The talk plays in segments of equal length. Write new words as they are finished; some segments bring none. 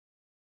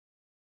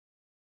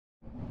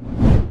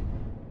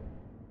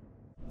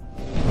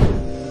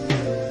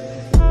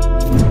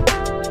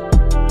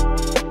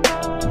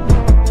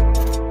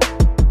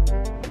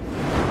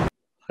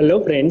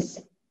Hello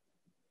friends.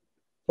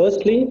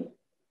 Firstly,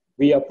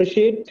 we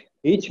appreciate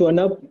each one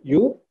of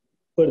you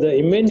for the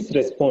immense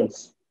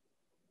response.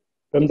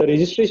 From the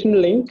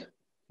registration link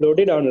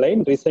loaded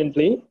online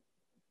recently,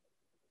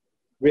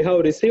 we have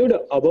received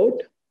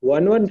about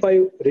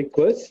 115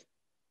 requests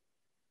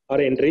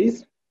or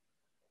entries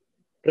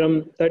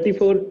from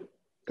 34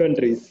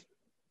 countries.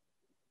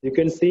 You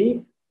can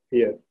see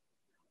here.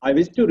 I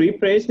wish to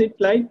rephrase it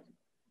like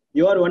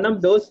you are one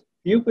of those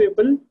few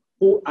people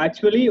who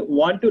actually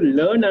want to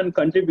learn and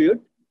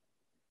contribute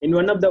in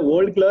one of the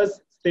world-class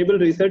stable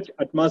research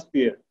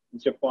atmosphere in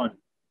Japan.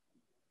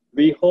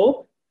 We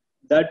hope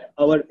that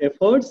our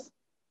efforts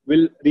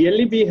will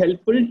really be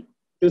helpful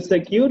to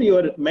secure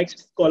your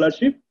MEXT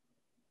scholarship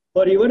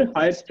for your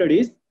higher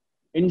studies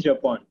in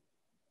Japan.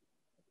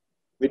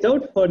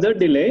 Without further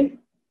delay,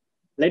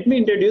 let me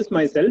introduce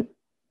myself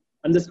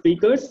and the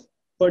speakers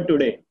for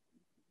today.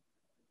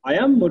 I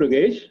am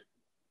Murugesh,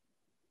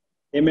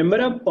 a member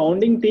of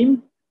founding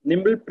team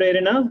Nimble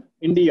Prerana,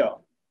 India.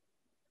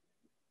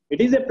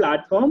 It is a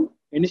platform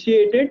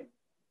initiated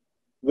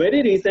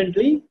very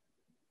recently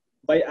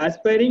by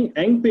aspiring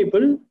young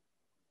people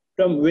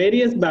from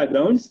various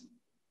backgrounds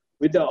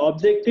with the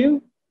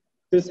objective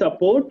to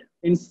support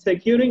in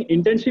securing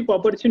internship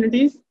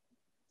opportunities,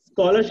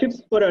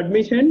 scholarships for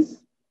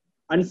admissions,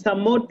 and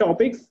some more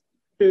topics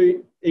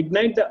to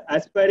ignite the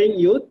aspiring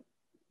youth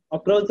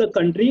across the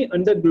country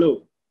and the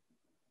globe.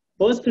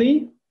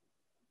 Firstly,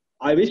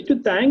 I wish to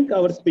thank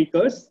our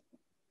speakers,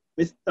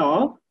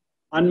 Ms.Thaw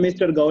and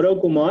Mr. Gaurav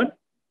Kumar,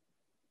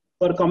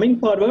 for coming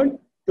forward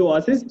to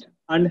assist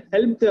and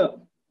help the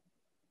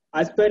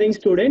aspiring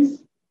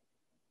students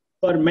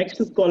for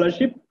MEXT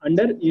scholarship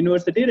under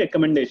university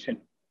recommendation.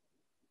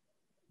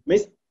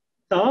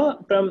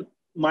 Ms.Thaw from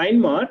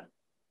Myanmar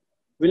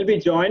will be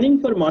joining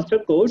for master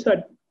course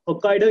at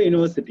Hokkaido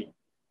University.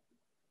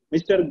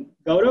 Mr.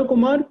 Gaurav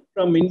Kumar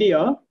from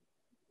India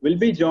will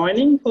be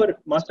joining for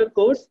master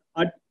course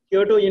at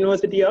Kyoto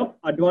University of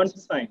Advanced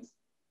Science.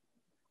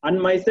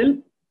 And myself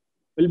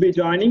will be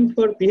joining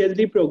for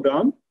PhD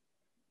program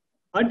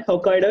at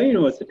Hokkaido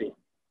University.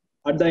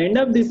 At the end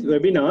of this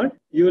webinar,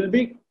 you will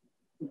be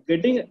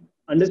getting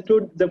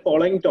understood the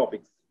following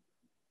topics: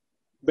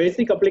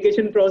 basic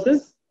application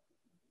process,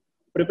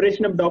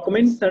 preparation of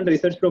documents and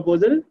research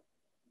proposal,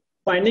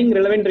 finding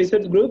relevant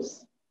research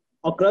groups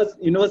across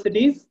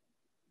universities,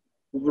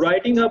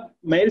 writing up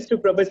mails to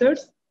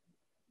professors,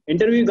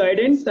 interview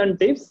guidance and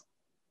tips,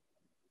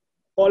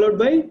 followed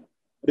by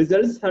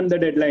results and the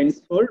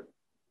deadlines for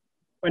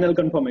final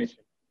confirmation,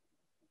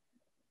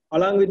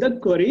 along with the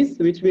queries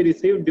which we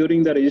received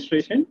during the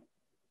registration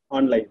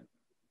online.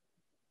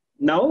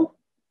 Now,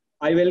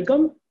 I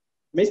welcome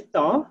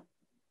Ms.Thaw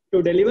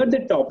to deliver the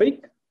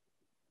topic,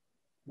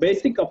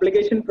 basic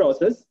application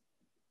process,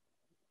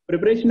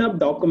 preparation of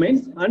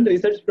documents and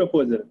research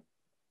proposal.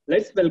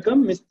 Let's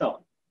welcome Ms.Thaw.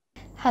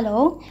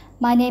 Hello,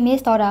 my name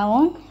is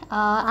Ms.Thaw.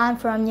 I'm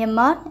from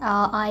Myanmar.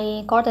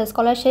 I got a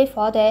scholarship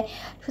for the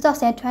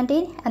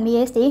 2020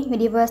 MEXT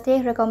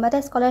University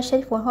Recommended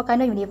Scholarship for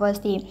Hokkaido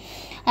University.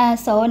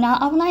 So now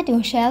I would like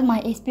to share my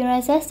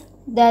experiences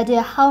that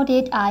how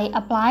did I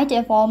apply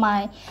for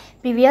my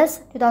previous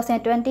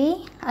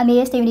 2020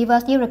 MEXT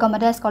University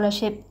Recommended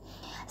Scholarship.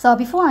 So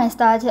before I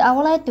start, I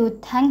would like to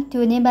thank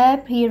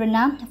Nimble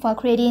Prerana for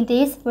creating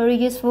these very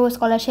useful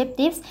scholarship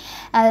tips.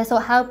 So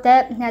I hope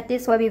that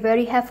this will be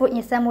very helpful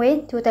in some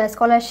way to the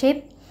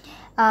scholarship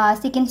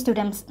seeking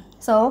students.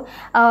 So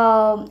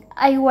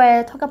I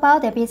will talk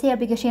about the basic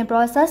application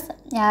process.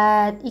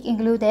 It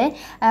includes the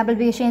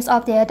applications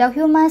of the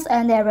documents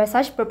and the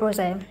research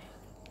proposal.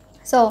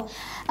 So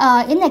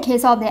in the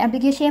case of the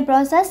application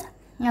process,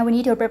 we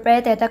need to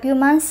prepare the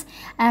documents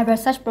and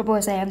research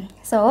proposal.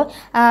 So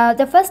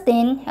the first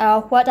thing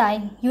what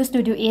I used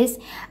to do is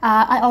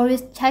I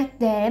always check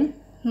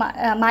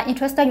my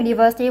interested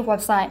university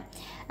website.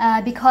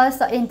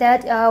 Because in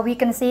that we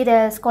can see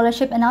the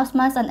scholarship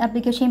announcements and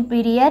application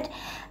period.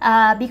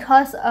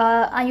 Because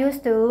I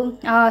used to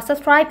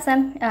subscribe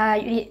some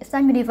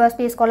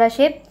university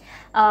scholarship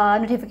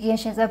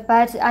notifications,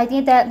 but I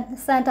think that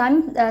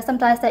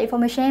sometimes the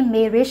information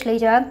may reach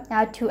later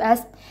to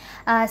us.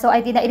 So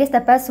I think that it is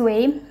the best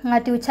way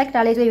to check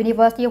the later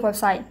university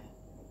website.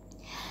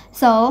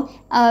 So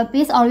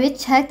please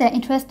always check the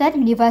interested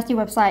university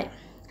website.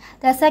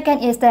 The second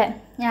is that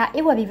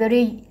it will be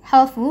very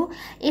helpful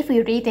if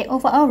we read the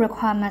overall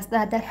requirements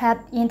that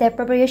have in the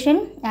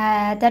preparation,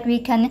 that we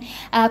can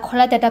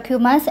collect the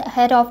documents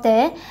ahead of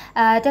the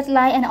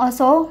deadline, and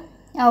also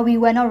we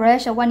will not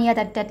rush 1 year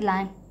that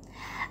deadline.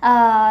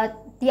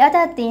 The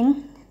other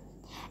thing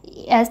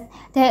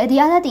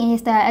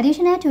is that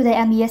additional to the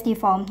MEXT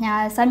form,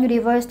 some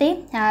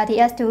university they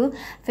ask to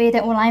fill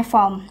the online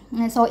form.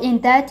 So in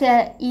that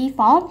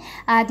e-form,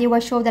 they will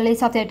show the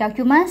list of the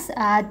documents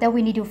that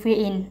we need to fill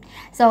in.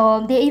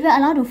 So they even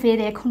allow to fill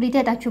the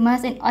completed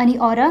documents in any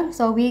order.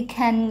 So we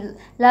can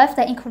leave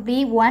the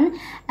incomplete one,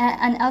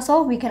 and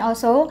also we can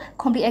also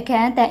complete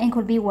again the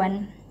incomplete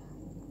one.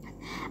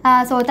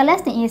 So the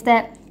last thing is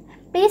that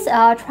Please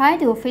try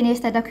to finish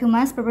the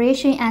documents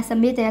preparation and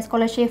submit the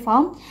scholarship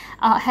form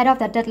ahead of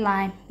the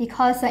deadline,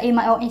 because in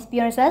my own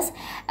experiences,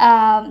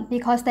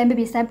 because there may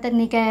be some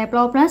technical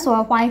problems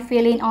or while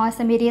filling or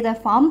submitting the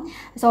form,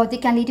 so they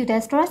can lead to the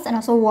stress and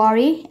also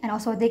worry, and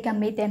also they can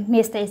make them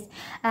mistakes.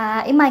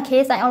 In my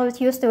case, I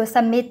always used to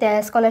submit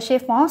the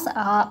scholarship forms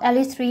at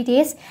least 3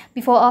 days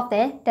before of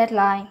the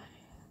deadline.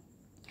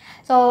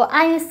 So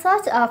I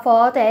searched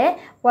for the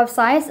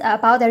websites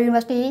about the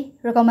university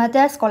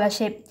recommended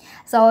scholarship.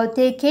 So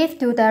they give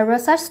to the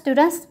research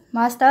students,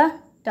 master,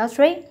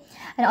 doctorate,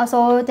 and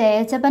also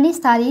the Japanese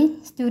study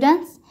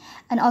students,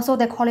 and also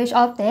the College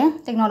of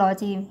the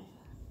Technology.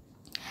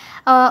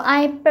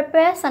 I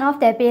prepared some of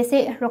the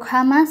basic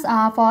requirements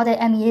for the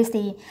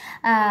MEXT.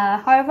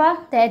 However,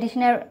 the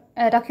additional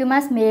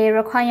documents may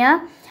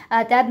require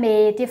that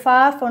may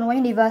differ from one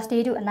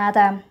university to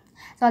another.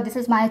 So this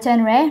is my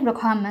general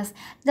requirements.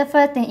 The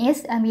first thing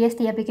is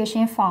MEXT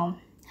application form.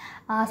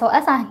 So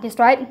as I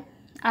described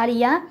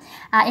earlier,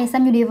 in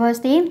some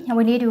university,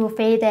 we need to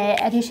fill the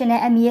additional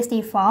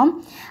MEXT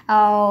form.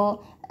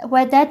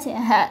 Where that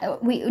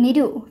we need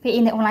to fill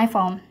in the online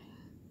form.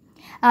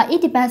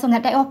 It depends on the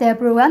type of the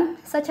program,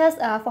 such as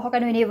for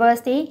Hokkaido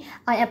University,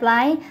 I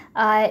apply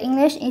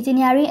English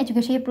Engineering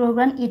Education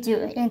Program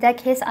EDU. In that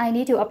case, I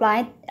need to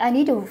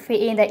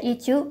fill in the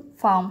EDU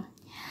form.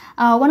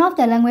 One of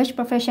the language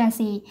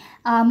proficiency.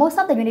 Most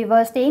of the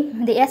university,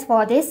 they ask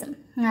for this.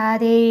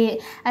 They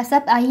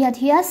accept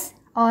IELTS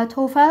or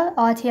TOEFL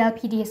or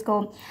TLPD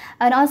score,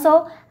 and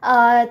also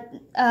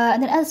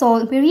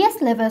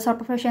various levels of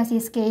proficiency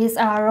scales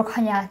are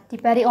required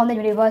depending on the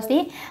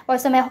university. For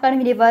some Hokkaido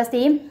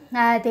University,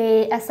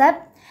 they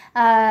accept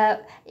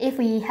if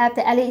we have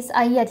the at least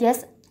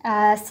IELTS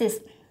 6.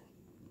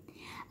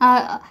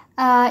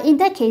 In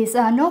that case,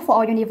 no for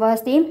our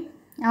university.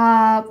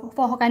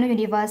 For Hokkaido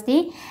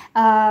University,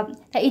 the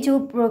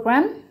EDU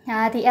program,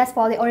 they ask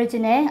for the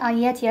original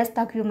IELTS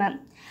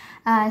document.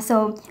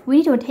 So we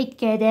need to take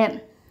care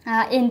that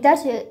in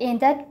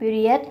that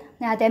period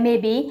there may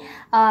be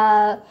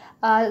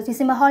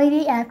December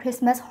holiday and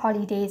Christmas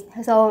holidays.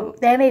 So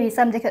there may be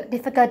some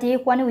difficulty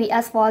when we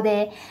ask for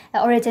the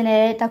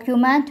original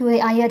document to the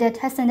IELTS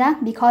test center,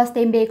 because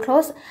they may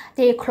close.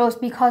 They close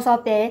because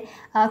of the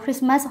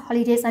Christmas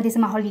holidays and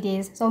December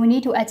holidays. So we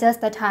need to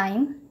adjust the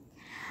time.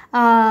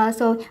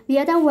 So the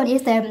other one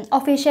is the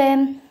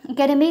official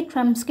academic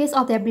transcripts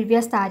of their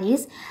previous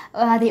studies.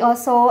 They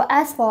also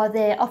ask for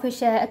the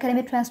official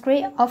academic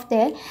transcript of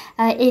the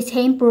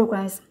exchange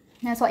programs.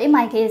 So in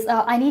my case,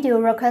 I need to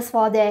request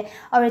for the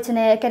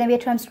original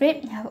academic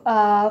transcript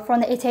from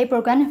the exchange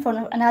program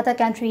from another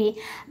country,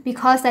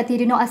 because they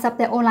did not accept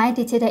the online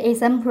digital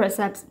exam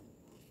process.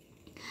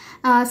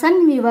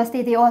 Some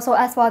universities, they also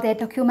ask for the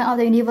document of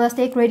the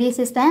university grading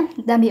system.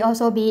 That may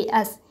also be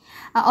as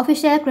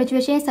official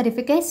graduation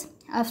certificates,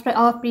 abstract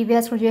of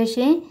previous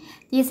graduation,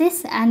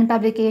 thesis and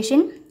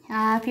publication,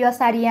 field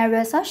study and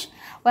research,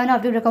 one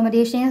of the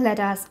recommendation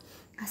letters.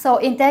 So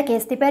in that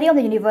case, depending on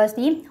the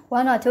university,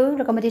 1 or 2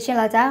 recommendation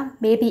letters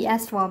may be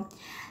asked for.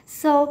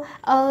 So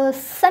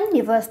some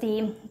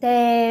university,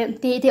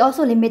 they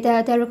also limit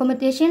the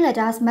recommendation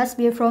letters must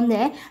be from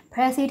the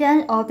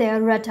president of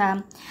the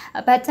rector.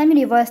 But some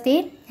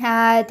university,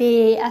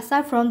 they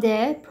accept from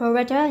the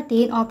prorector,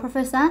 dean or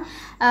professor,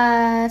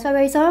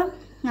 supervisor,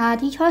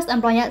 teachers,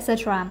 employer,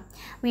 etc.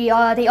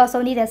 They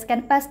also need a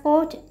scanned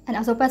passport and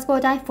also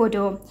passport size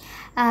photo.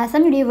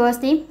 Some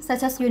university,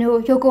 such as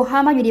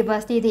Yokohama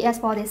University, they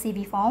ask for the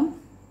CV form.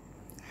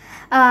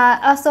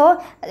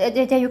 Also,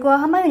 the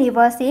Yokohama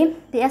University,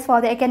 they ask for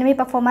the academic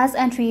performance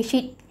entry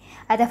sheet.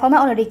 The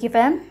format already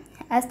given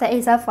as the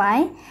exam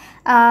file.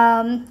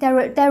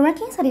 The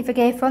ranking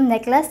certificate from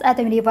necklace at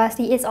the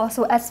university is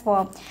also asked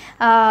for,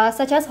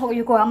 such as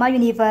Yokohama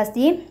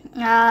University.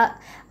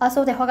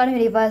 Also, the Hokkaido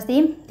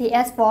University, they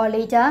ask for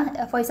later.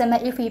 For example,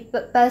 if we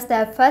pass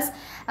the first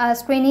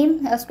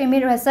screening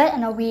result,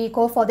 and we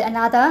go for the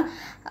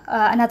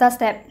another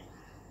step.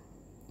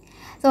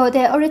 So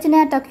the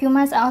original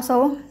documents are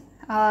also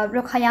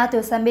required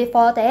to submit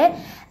for the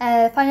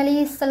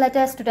finally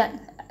selected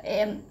student.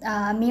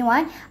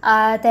 Meanwhile,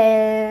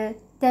 the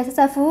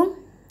successful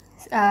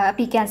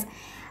applicants,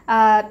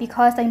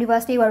 because the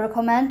university will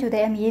recommend to the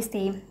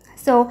MEXT.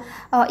 So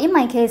in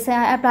my case,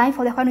 I applied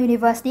for the Hokkaido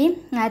University.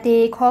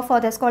 They call for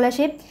the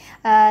scholarship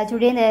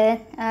during the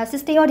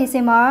 16th of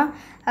December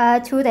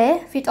to the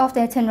 5th of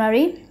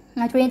January.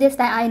 During this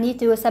time, I need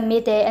to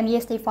submit the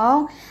MEXT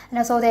form and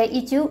also the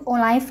EDU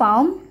online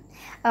form.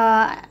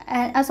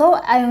 And also,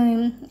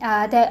 I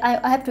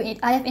have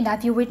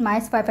interview with my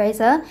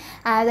supervisor.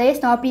 There is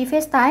no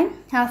previous time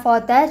for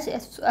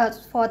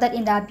that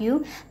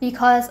interview,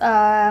 because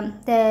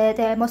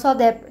the most of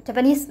the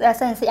Japanese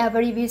students are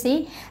very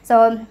busy,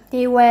 so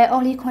they were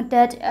only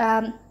conduct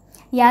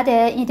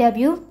the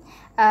interview.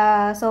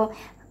 So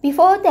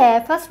before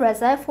the first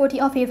result, 14th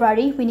of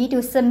February, we need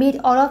to submit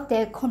all of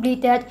the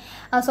completed.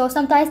 So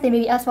sometimes they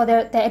may ask for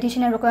the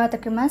additional required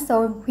documents.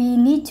 So we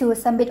need to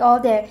submit all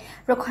the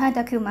required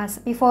documents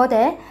before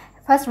the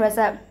first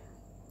result.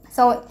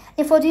 So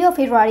in 14th of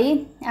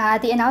February,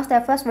 they announced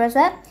their first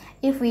result.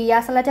 If we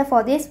are selected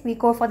for this, we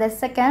go for the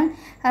second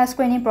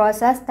screening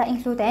process that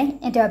includes the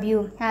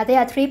interview. There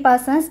are 3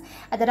 persons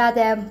that are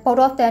the board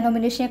of the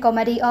nomination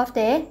committee of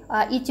the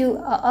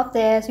of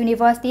the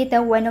university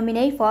that were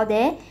nominated for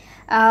the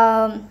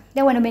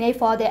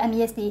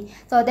MEXT.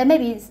 So there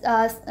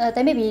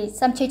may be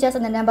some changes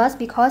in the numbers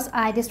because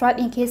I described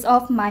in case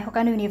of my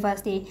Hokkaido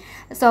University.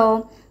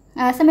 So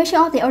submission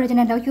of the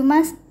original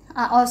documents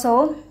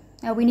also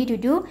we need to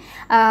do.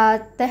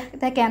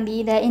 That can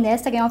be there in the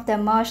 2nd of the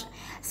March.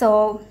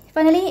 So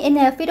finally, in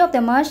the 5th of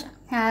the March,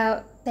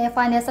 the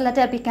final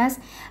selected applicants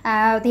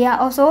they are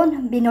also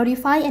be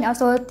notified, and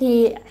also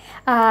they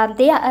are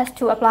asked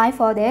to apply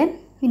for the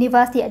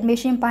university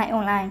admission by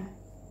online.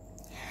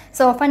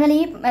 So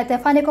finally, the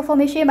final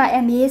confirmation by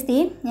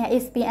MEXT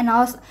is being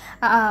announced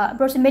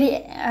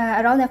approximately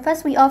around the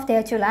first week of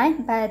the July,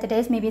 but the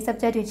dates may be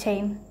subject to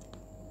change.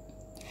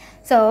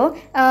 So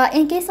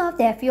in case of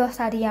the field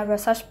study and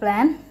research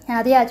plan,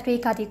 there are 3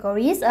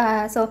 categories.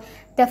 So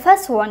the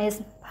first one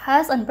is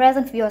past and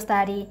present field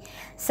study.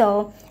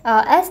 So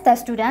as the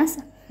students,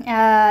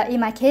 in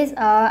my case,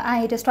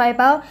 I describe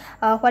about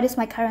what is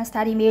my current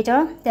study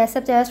major, the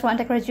subjects for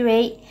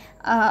undergraduate,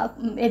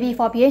 maybe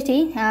for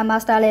PhD,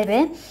 master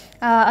level,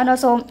 and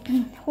also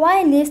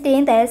while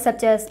listing the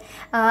subjects,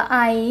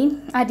 I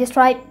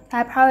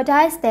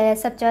prioritize the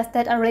subjects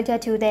that are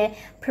related to the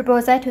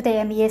proposal to the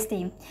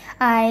MEXT.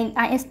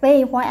 I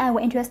explain why I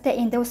was interested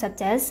in those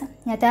subjects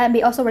that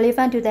be also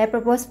relevant to the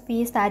proposed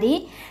field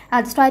study,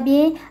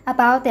 describing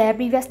about the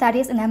previous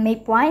studies and then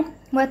make point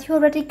what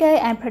theoretical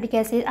and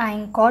practical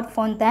I got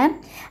from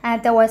them,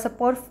 and there was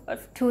support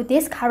to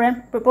this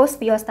current proposed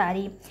field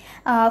study.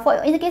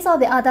 In the case of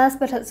the other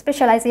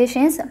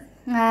specializations,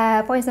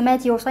 for example,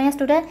 geoscience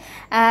students,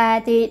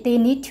 they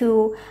need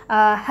to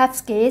have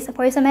skills.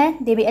 For example,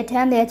 they will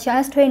attend the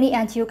GIS training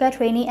and geocad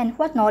training, and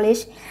what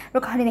knowledge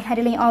regarding the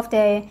handling of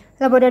the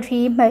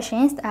laboratory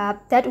machines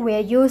that were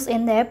used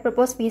in the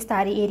proposed field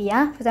study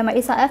area, for example,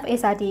 SRF,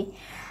 SRT.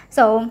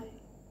 So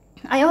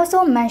I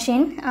also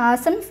mentioned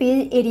some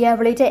field area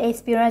related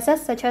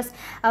experiences such as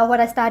what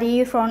I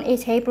studied from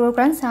HA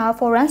programs,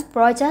 forums,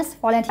 projects,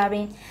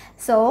 volunteering.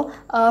 So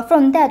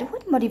from that,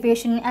 what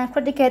motivation and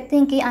critical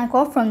thinking I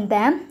got from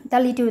them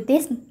that lead to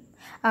this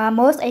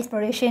most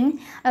exploration.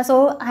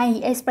 So I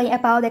explain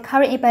about the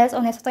current impacts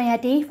on the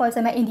society, for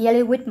example, in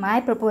dealing with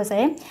my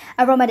proposal.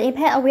 Environmental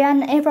impact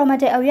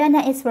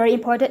awareness is very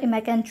important in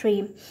my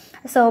country.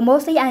 So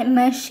mostly I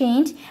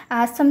mentioned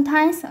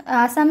sometimes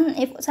some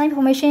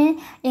information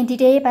in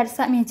detail, but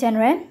some in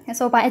general.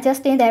 So by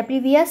adjusting the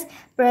previous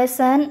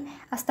present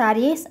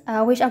studies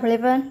which are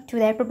relevant to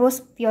the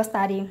proposed field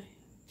study.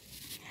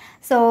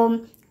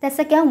 So the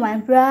second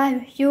one,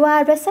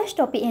 your research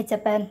topic in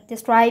Japan.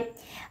 Describe.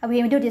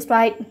 We will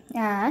describe.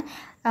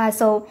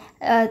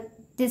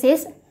 This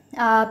is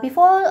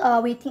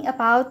before we think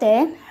about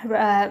the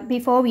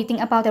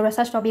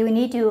research topic, we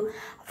need to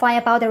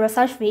find about the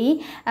research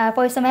fee.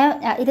 For example,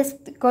 it is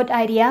good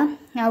idea.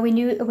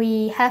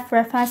 We have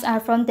reference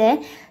from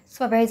the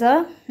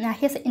supervisor,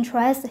 his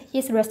interest,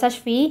 his research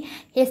fee,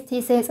 his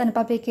thesis and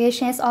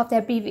publications of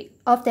the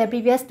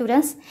previous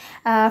students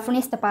from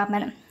his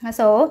department.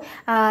 So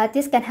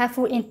this can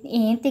helpful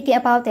in thinking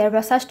about the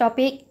research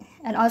topic,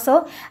 and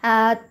also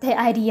the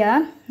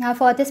idea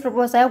for this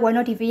proposal will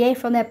not deviate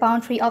from the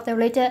boundary of the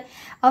related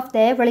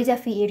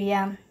fee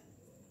area.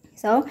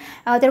 So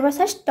the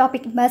research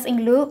topic must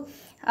include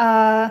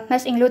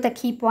the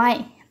key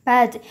point,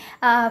 but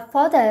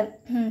for the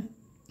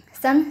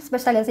some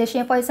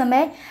specialization, for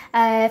example,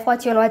 for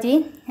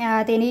geology,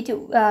 we need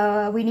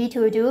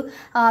to do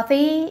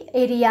field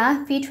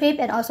area, field trip,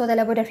 and also the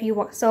laboratory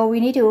work. So we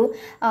need to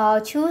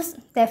choose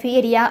the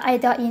field area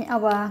either in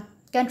our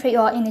country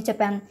or in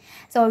Japan.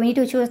 So we need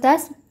to choose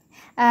that.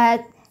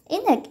 There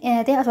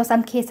are also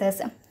some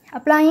cases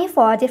applying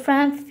for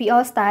different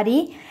field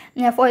study.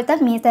 For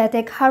that means that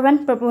the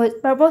current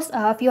proposed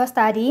field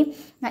study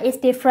is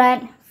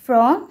different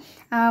from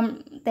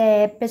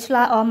the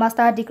bachelor or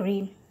master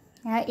degree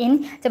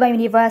in Japan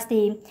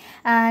University.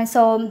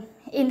 So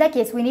in that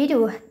case, we need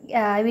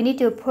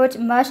to put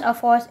much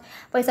effort.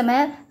 For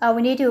example,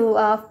 we need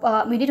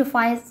to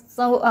find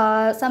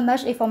some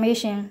much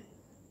information.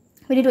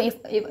 We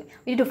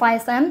need to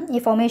find some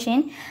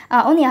information.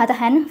 On the other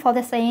hand, for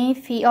the same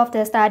field of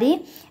the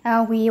study,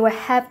 we will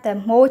have the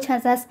more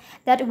chances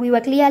that we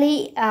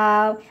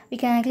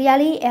can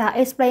clearly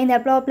explain the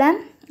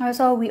problem.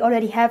 Also, we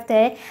already have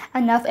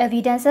enough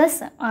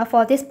evidences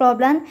for this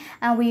problem,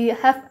 and we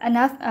have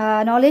enough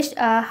knowledge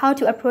how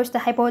to approach the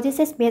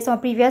hypothesis based on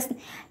previous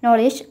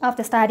knowledge of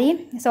the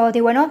study. So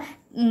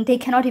they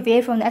cannot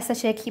deviate from the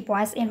associated key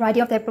points in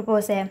writing of the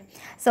proposal.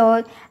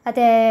 So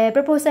the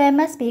proposal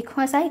must be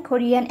concise,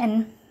 coherent,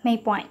 and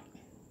make point.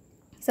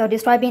 So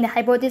describing the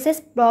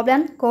hypothesis,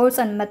 problem, goals,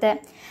 and method.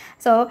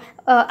 So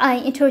I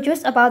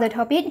introduced about the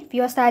topic,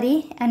 field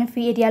study, and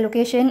field area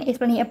location,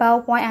 explaining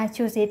about why I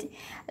choose it.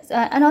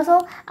 And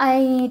also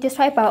I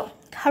describe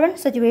about current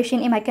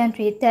situation in my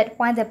country, that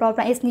why the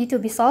problem is need to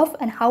be solved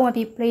and how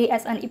we play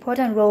as an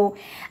important role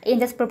in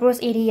this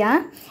proposed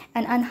area,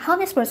 and how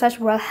this process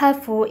will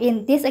helpful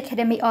in this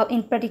academic or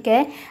in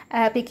practical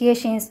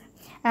applications.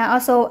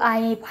 Also,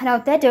 I point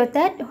out that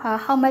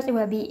how much it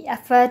will be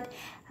effort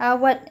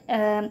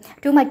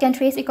to my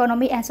country's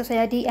economy and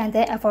society and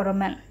their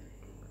environment.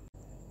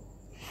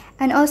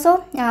 And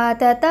also,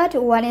 the third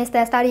one is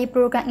the study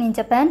program in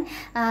Japan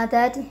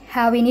that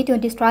how we need to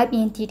describe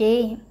in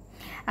detail.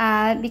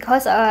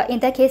 Because in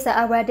that case,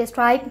 I will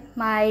describe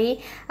my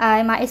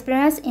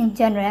experience in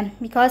general.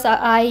 Because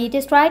I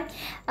describe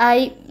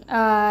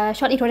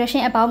short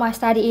introduction about my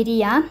study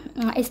area,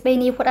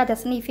 explaining what are the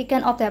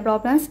significance of the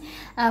problems.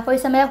 For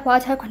example,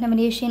 water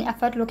contamination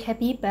affect local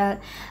people.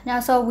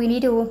 Now, so we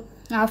need to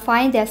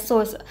find the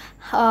source,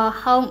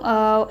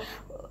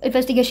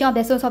 investigation of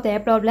the source of the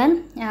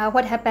problem,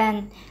 what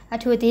happened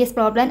to this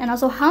problem, and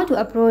also how to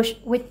approach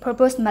with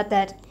proposed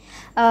method.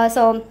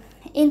 So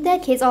in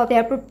that case of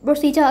the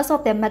procedures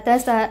of the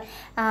methods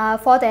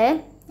for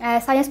the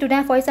science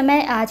student, for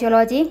example,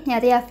 geology,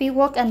 they are field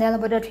work and the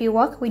laboratory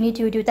work. We need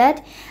to do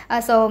that.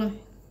 So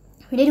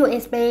we need to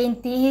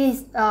explain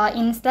these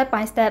in step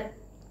by step.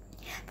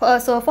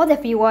 So for the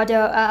field work,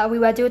 we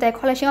will do the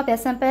collection of the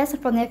samples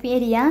from the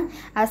field area,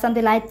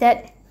 something like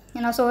that.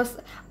 And also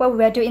what we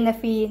will do in the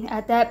field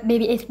that may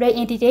be explained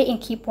in detail in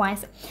key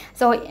points.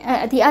 So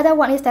the other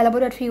one is the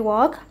laboratory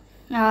work,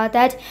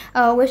 that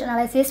which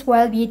analysis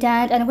will be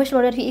done and which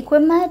laboratory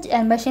equipment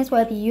and machines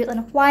will be used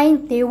and why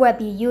they will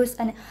be used,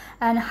 and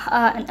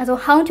also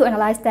how to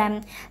analyze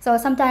them. So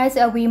sometimes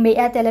we may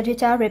add the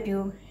literature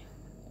review.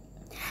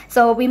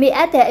 So we may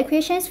add the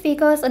equations,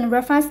 figures, and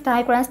reference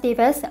diagrams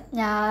tables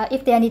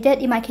if they are needed.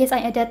 In my case, I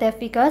added the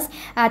figures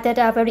that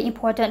are very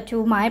important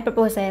to my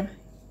proposal.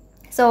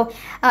 So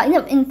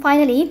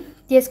finally,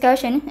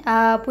 discussion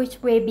which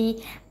will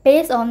be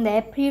based on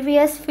the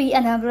previous free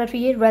and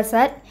laboratory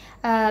result,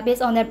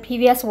 based on the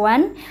previous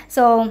one.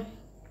 So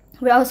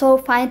we also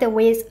find the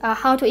ways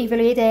how to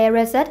evaluate the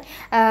result.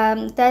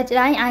 That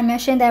I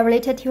mentioned the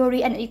related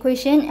theory and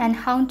equation and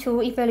how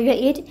to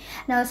evaluate it.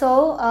 And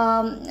also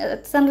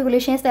some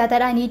calculations that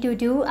I need to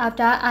do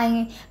after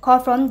I call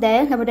from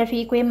the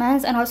laboratory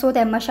equipments, and also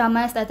the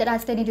measurements that I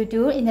still need to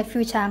do in the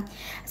future.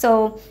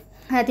 So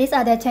these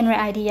are the general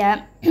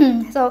idea.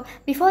 So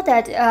before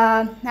that,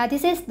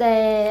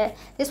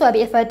 this will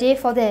be effective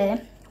for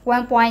the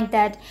one point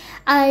that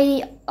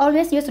I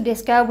always used to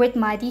discuss with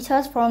my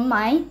teachers from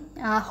my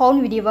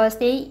home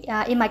university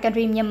in my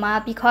country,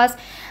 Myanmar, because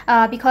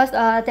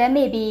there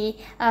may be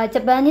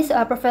Japanese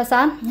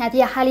professor.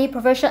 They are highly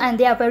professional and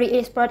they are very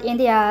expert in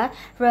their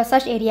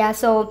research area.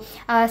 So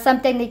some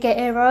technical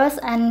errors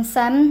and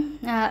some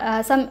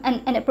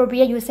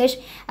inappropriate usage,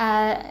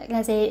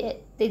 let's say,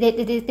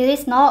 this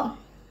is not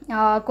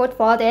good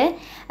for the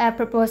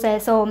proposal.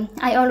 So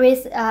I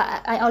always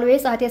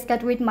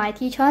discuss with my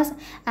teachers.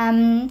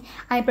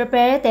 I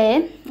prepare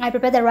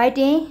the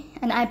writing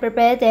and I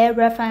prepare the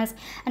reference,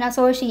 and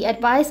also she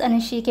advised and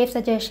she gave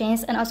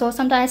suggestions, and also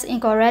sometimes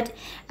incorrect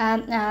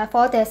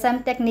for the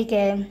some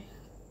technical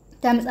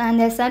terms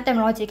and some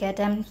terminological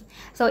terms.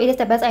 So it is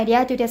the best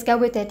idea to discuss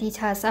with the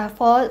teachers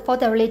for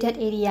the related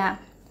area.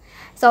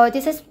 So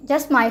this is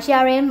just my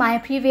sharing my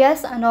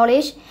previous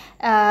knowledge.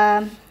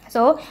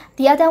 So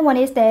the other one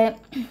is the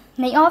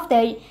name of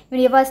the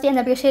university and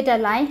the application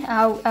deadline.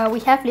 We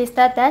have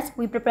listed that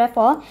we prepare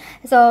for.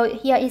 So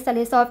here is a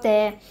list of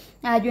the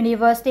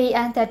university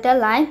and the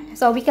deadline.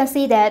 So we can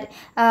see that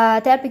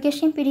the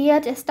application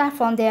period starts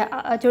from the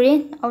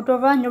during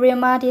October,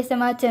 November,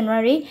 December,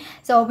 January.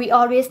 So we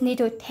always need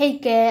to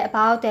take care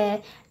about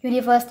the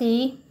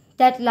university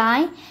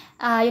deadline.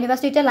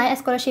 University deadline and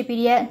scholarship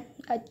period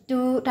check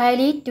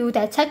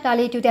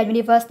directly to the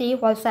university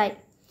website.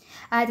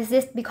 This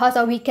is because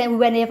we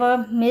will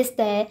never miss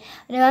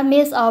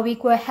or we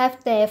will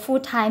have the full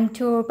time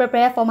to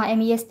prepare for my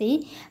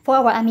MEXT, for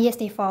our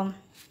MEXT form.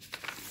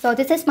 So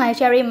this is my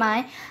sharing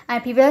my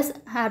previous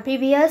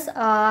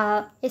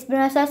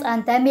experiences,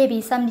 and there may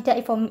be some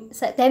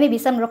there may be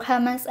some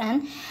requirements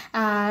and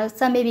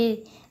some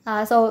maybe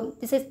so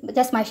this is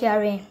just my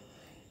sharing.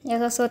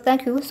 Yes, so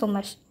thank you so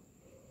much.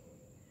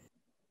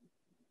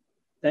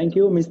 Thank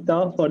you,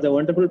 Ms.Thaw, for the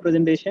wonderful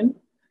presentation.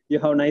 You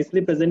have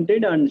nicely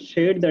presented and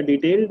shared the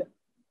detailed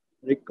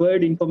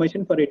required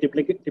information for a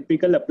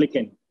typical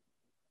applicant.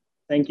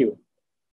 Thank you.